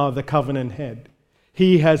is now the covenant head.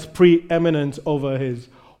 He has preeminence over his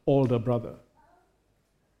older brother.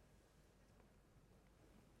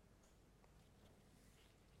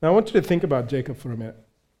 Now I want you to think about Jacob for a minute.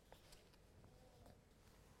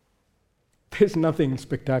 There's nothing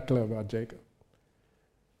spectacular about Jacob.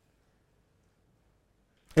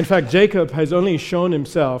 In fact, Jacob has only shown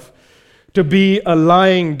himself to be a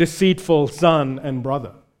lying, deceitful son and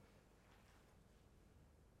brother.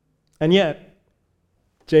 And yet,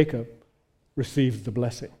 Jacob receives the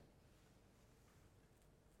blessing.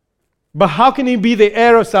 But how can he be the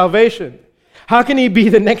heir of salvation? How can he be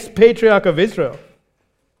the next patriarch of Israel?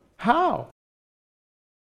 How?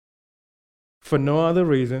 For no other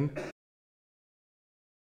reason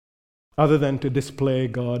other than to display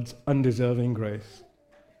God's undeserving grace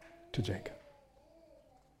to Jacob.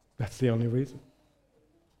 That's the only reason.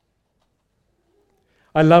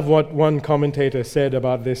 I love what one commentator said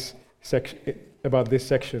about this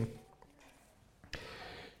section.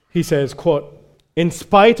 He says, quote, "In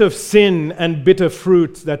spite of sin and bitter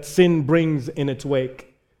fruits that sin brings in its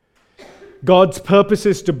wake, God's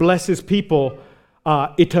purposes to bless His people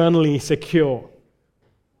are eternally secure.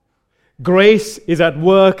 Grace is at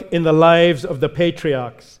work in the lives of the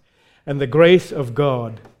patriarchs, and the grace of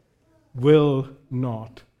God will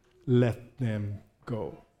not let them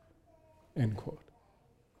go." End quote.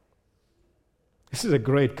 This is a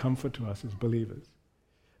great comfort to us as believers,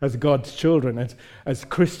 as God's children, as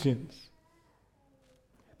Christians,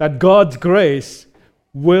 that God's grace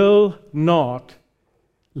will not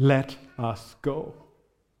let us go.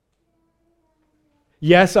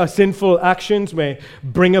 Yes, our sinful actions may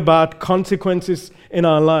bring about consequences in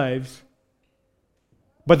our lives,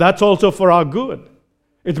 but that's also for our good.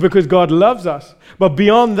 It's because God loves us. But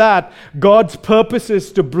beyond that, God's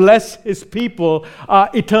purposes to bless His people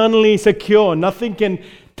are eternally secure. Nothing can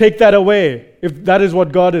take that away if that is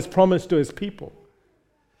what God has promised to His people.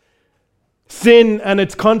 Sin and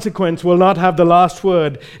its consequence will not have the last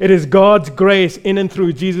word. It is God's grace in and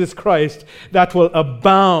through Jesus Christ that will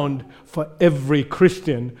abound for every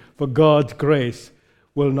Christian, for God's grace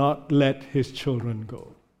will not let His children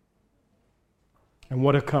go. And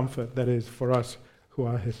what a comfort that is for us who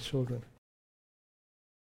are His children.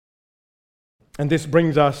 And this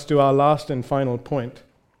brings us to our last and final point,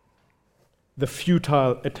 the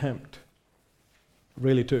futile attempt,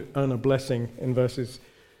 really to earn a blessing in verses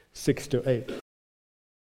 6 to 8.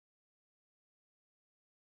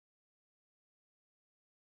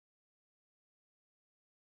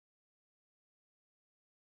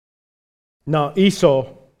 Now Esau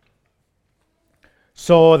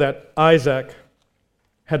saw that Isaac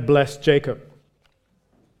had blessed Jacob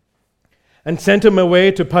and sent him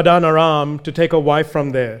away to Padan Aram to take a wife from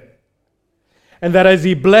there. And that as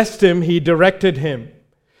he blessed him, he directed him,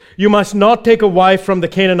 "You must not take a wife from the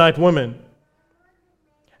Canaanite woman."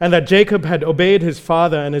 And that Jacob had obeyed his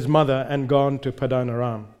father and his mother and gone to Padan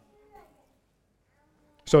Aram.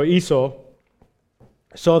 So Esau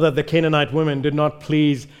saw that the Canaanite women did not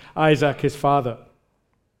please Isaac his father.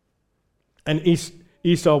 And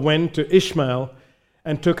Esau went to Ishmael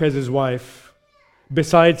and took as his wife,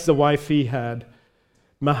 besides the wife he had,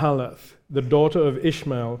 Mahalath, the daughter of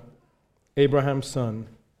Ishmael, Abraham's son,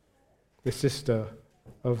 the sister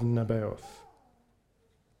of Nebaioth.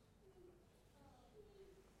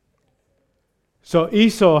 So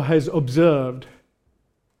Esau has observed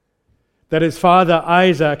that his father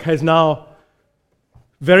Isaac has now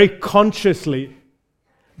very consciously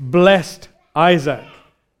blessed Isaac.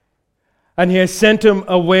 And he has sent him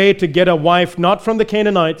away to get a wife, not from the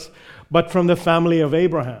Canaanites, but from the family of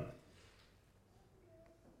Abraham.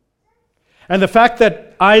 And the fact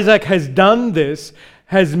that Isaac has done this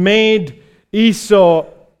has made Esau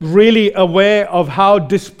really aware of how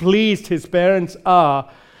displeased his parents are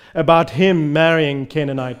about him marrying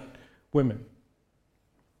Canaanite women.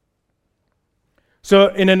 So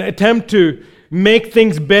in an attempt to make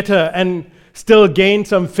things better and still gain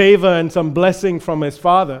some favor and some blessing from his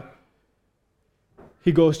father,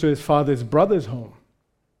 he goes to his father's brother's home,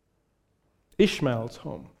 Ishmael's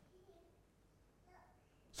home.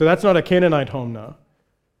 So that's not a Canaanite home now.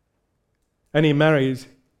 And he marries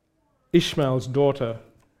Ishmael's daughter,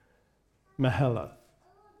 Mahalath.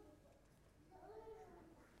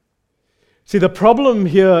 See, the problem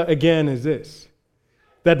here again is this,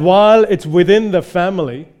 that while it's within the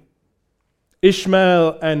family,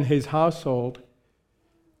 Ishmael and his household,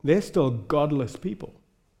 they're still godless people.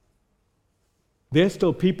 They're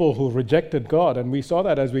still people who rejected God, and we saw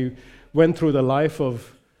that as we went through the life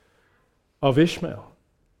of Ishmael.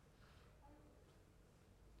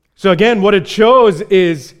 So again, what it shows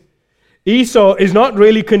is Esau is not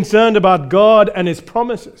really concerned about God and his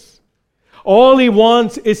promises. All he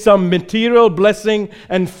wants is some material blessing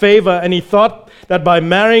and favor, and he thought that by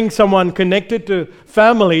marrying someone connected to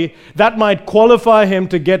family, that might qualify him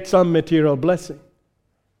to get some material blessing.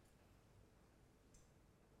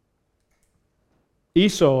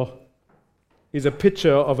 Esau is a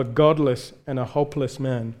picture of a godless and a hopeless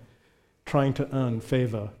man trying to earn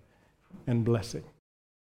favor and blessing.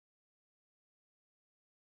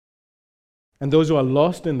 And those who are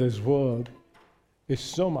lost in this world is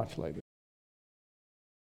so much like this.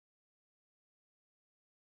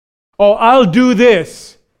 Oh, I'll do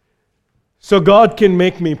this so God can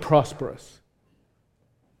make me prosperous.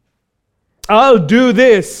 I'll do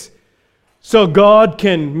this so God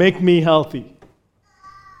can make me healthy.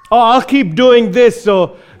 Oh, I'll keep doing this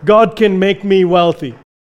so God can make me wealthy.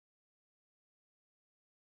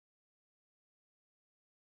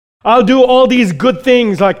 I'll do all these good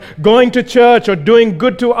things like going to church or doing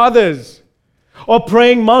good to others or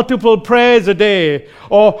praying multiple prayers a day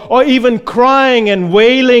or even crying and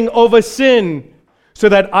wailing over sin so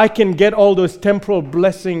that I can get all those temporal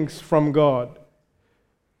blessings from God.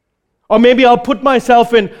 Or maybe I'll put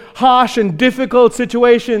myself in harsh and difficult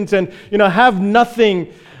situations and, have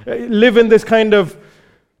nothing, live in this kind of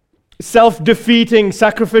self-defeating,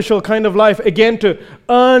 sacrificial kind of life, again to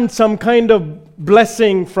earn some kind of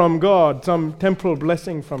blessing from God, some temporal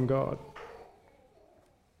blessing from God.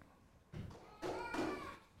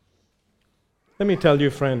 Let me tell you,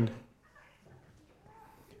 friend,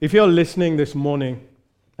 if you're listening this morning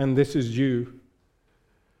and this is you,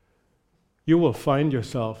 you will find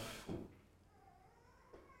yourself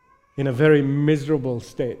in a very miserable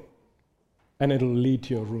state, and it'll lead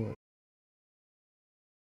to your ruin.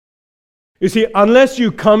 You see, unless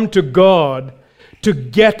you come to God to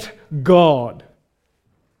get God,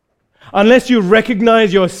 unless you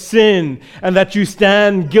recognize your sin and that you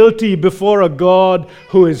stand guilty before a God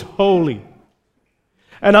who is holy,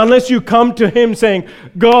 and unless you come to Him saying,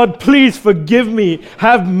 God, please forgive me,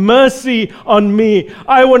 have mercy on me,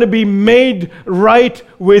 I want to be made right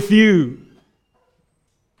with you,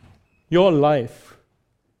 your life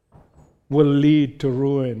will lead to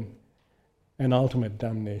ruin and ultimate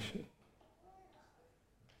damnation.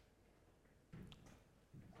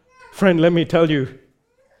 Friend, let me tell you,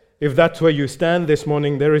 if that's where you stand this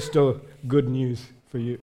morning, there is still good news for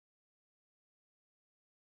you.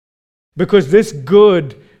 Because this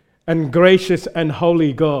good and gracious and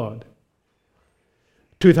holy God,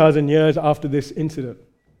 2,000 years after this incident,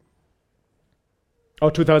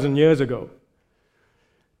 or 2,000 years ago,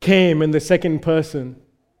 came in the second person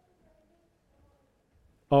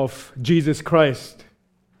of Jesus Christ.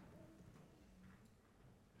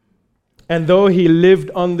 And though He lived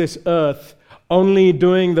on this earth only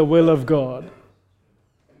doing the will of God,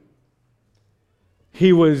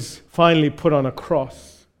 He was finally put on a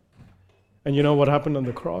cross. And you know what happened on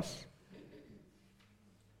the cross?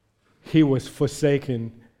 He was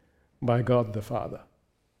forsaken by God the Father.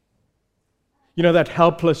 You know that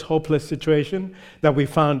helpless, hopeless situation that we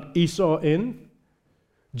found Esau in?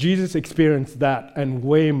 Jesus experienced that and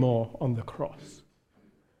way more on the cross.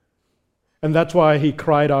 And that's why he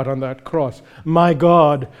cried out on that cross, my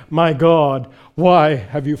God, why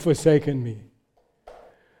have you forsaken me?"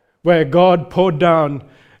 Where God poured down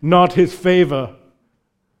not his favor,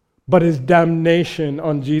 but his damnation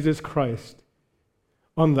on Jesus Christ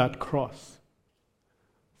on that cross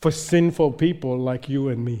for sinful people like you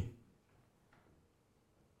and me,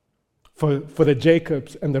 for the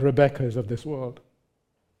Jacobs and the Rebeccas of this world.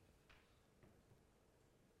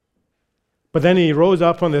 But then he rose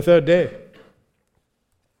up on the third day,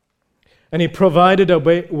 and he provided a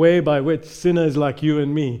way by which sinners like you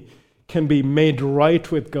and me can be made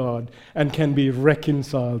right with God and can be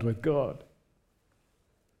reconciled with God.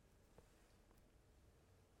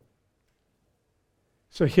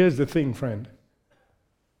 So here's the thing, friend.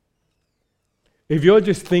 If you're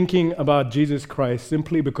just thinking about Jesus Christ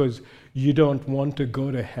simply because you don't want to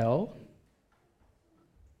go to hell,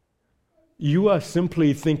 you are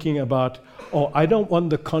simply thinking about, I don't want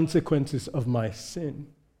the consequences of my sin.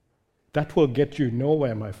 That will get you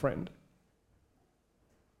nowhere, my friend.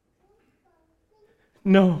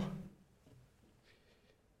 No.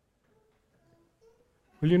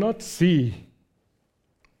 Will you not see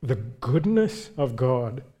the goodness of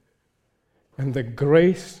God and the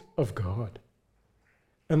grace of God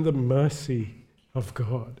and the mercy of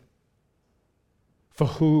God for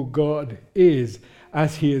who God is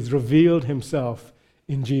as he has revealed himself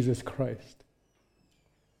in Jesus Christ?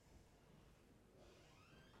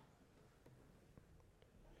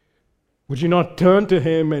 Would you not turn to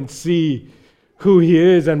him and see who he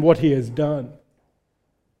is and what he has done?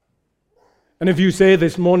 And if you say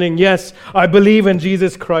this morning, yes, I believe in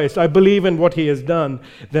Jesus Christ, I believe in what he has done,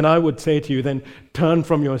 then I would say to you, then turn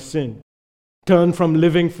from your sin. Turn from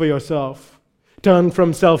living for yourself. Turn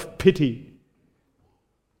from self-pity.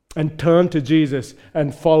 And turn to Jesus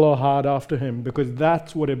and follow hard after him, because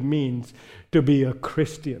that's what it means to be a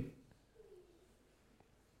Christian.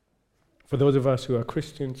 For those of us who are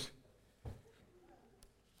Christians,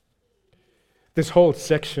 this whole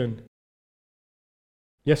section,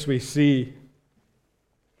 yes, we see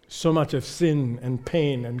so much of sin and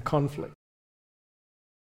pain and conflict.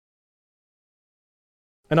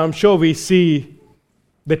 And I'm sure we see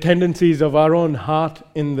the tendencies of our own heart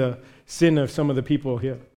in the sin of some of the people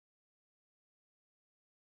here.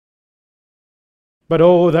 But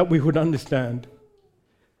oh, that we would understand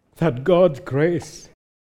that God's grace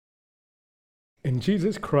in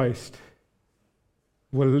Jesus Christ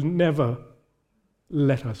will never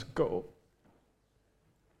let us go.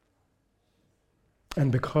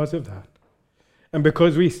 And because of that, and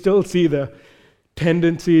because we still see the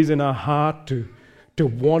tendencies in our heart to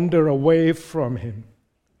wander away from him,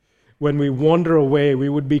 when we wander away, we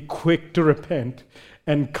would be quick to repent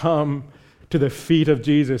and come to the feet of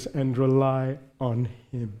Jesus and rely on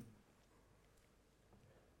him.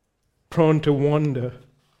 Prone to wander,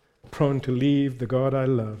 prone to leave the God I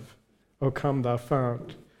love, O come thou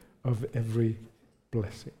fount of every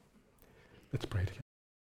blessing. Let's pray together.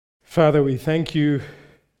 Father, we thank you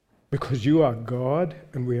because you are God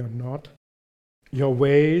and we are not. Your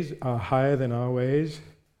ways are higher than our ways.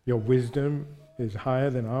 Your wisdom is higher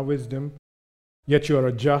than our wisdom. Yet you are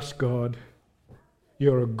a just God.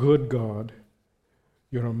 You're a good God.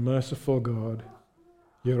 You're a merciful God.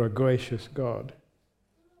 You're a gracious God.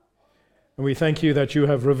 And we thank you that you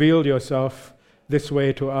have revealed yourself this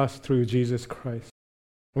way to us through Jesus Christ.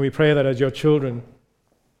 And we pray that as your children,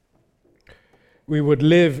 we would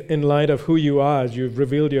live in light of who you are as you've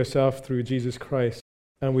revealed yourself through Jesus Christ.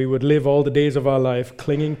 And we would live all the days of our life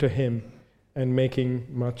clinging to him and making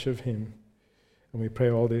much of him. And we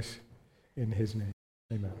pray all this in his name.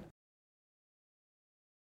 Amen.